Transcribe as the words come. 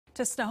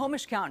To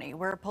Snohomish County,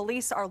 where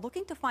police are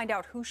looking to find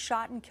out who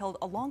shot and killed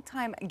a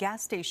longtime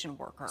gas station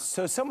worker.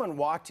 So someone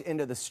walked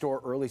into the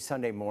store early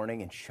Sunday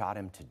morning and shot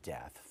him to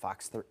death.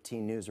 Fox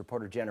 13 News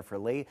reporter Jennifer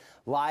Lee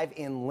live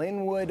in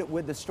Lynnwood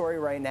with the story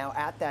right now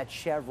at that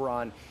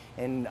Chevron.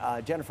 And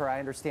Jennifer, I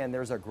understand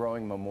there's a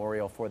growing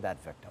memorial for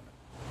that victim.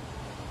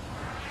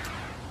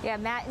 Yeah,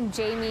 Matt and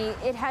Jamie,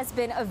 it has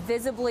been a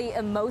visibly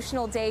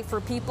emotional day for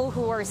people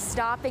who are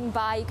stopping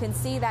by. You can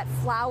see that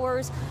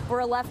flowers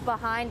were left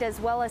behind, as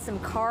well as some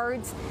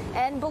cards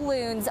and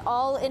balloons,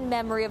 all in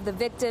memory of the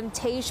victim,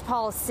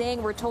 Tejpal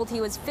Singh. We're told he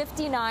was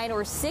 59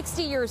 or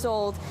 60 years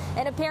old,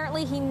 and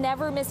apparently he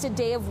never missed a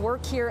day of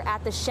work here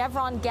at the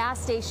Chevron gas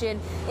station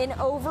in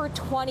over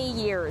 20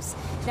 years.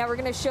 Now we're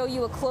going to show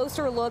you a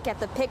closer look at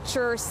the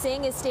picture.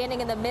 Singh is standing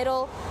in the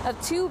middle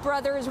of two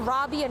brothers,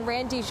 Robbie and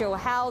Randy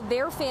Johal.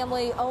 Their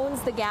family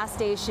owns the gas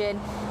station,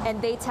 and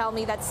they tell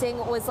me that Singh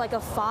was like a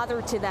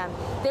father to them.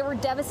 They were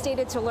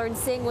devastated to learn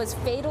Singh was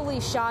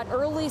fatally shot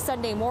early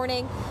Sunday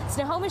morning.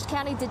 Snohomish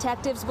County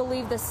detectives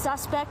believe the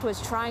suspect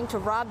was trying to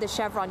rob the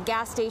Chevron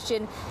gas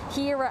station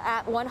here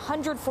at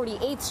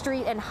 148th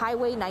Street and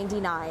Highway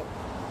 99.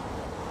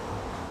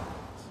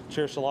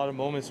 Cherished a lot of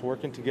moments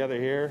working together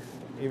here,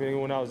 even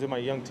when I was in my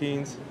young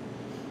teens.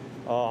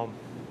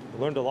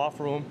 Learned a lot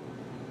from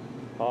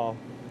him.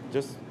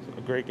 Just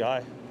a great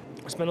guy.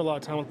 I spend a lot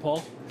of time with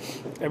Paul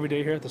every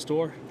day here at the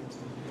store.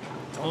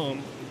 To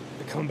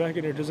come back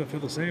in here doesn't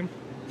feel the same,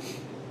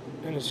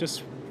 and it's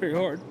just very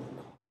hard.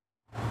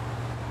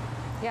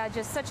 Yeah,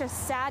 just such a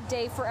sad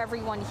day for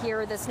everyone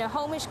here. The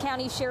Snohomish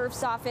County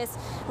Sheriff's Office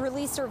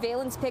released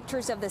surveillance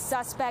pictures of the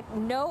suspect.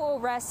 No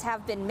arrests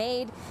have been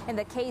made, and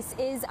the case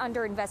is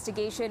under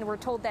investigation. We're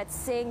told that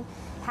Singh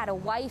had a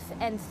wife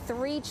and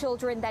 3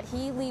 children that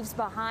he leaves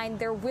behind.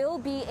 There will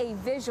be a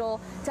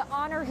vigil to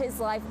honor his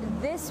life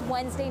this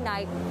Wednesday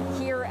night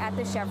here at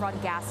the Chevron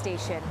gas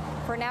station.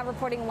 For now,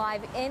 reporting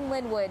live in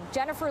Lynnwood,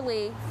 Jennifer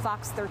Lee,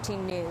 Fox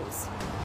 13 News.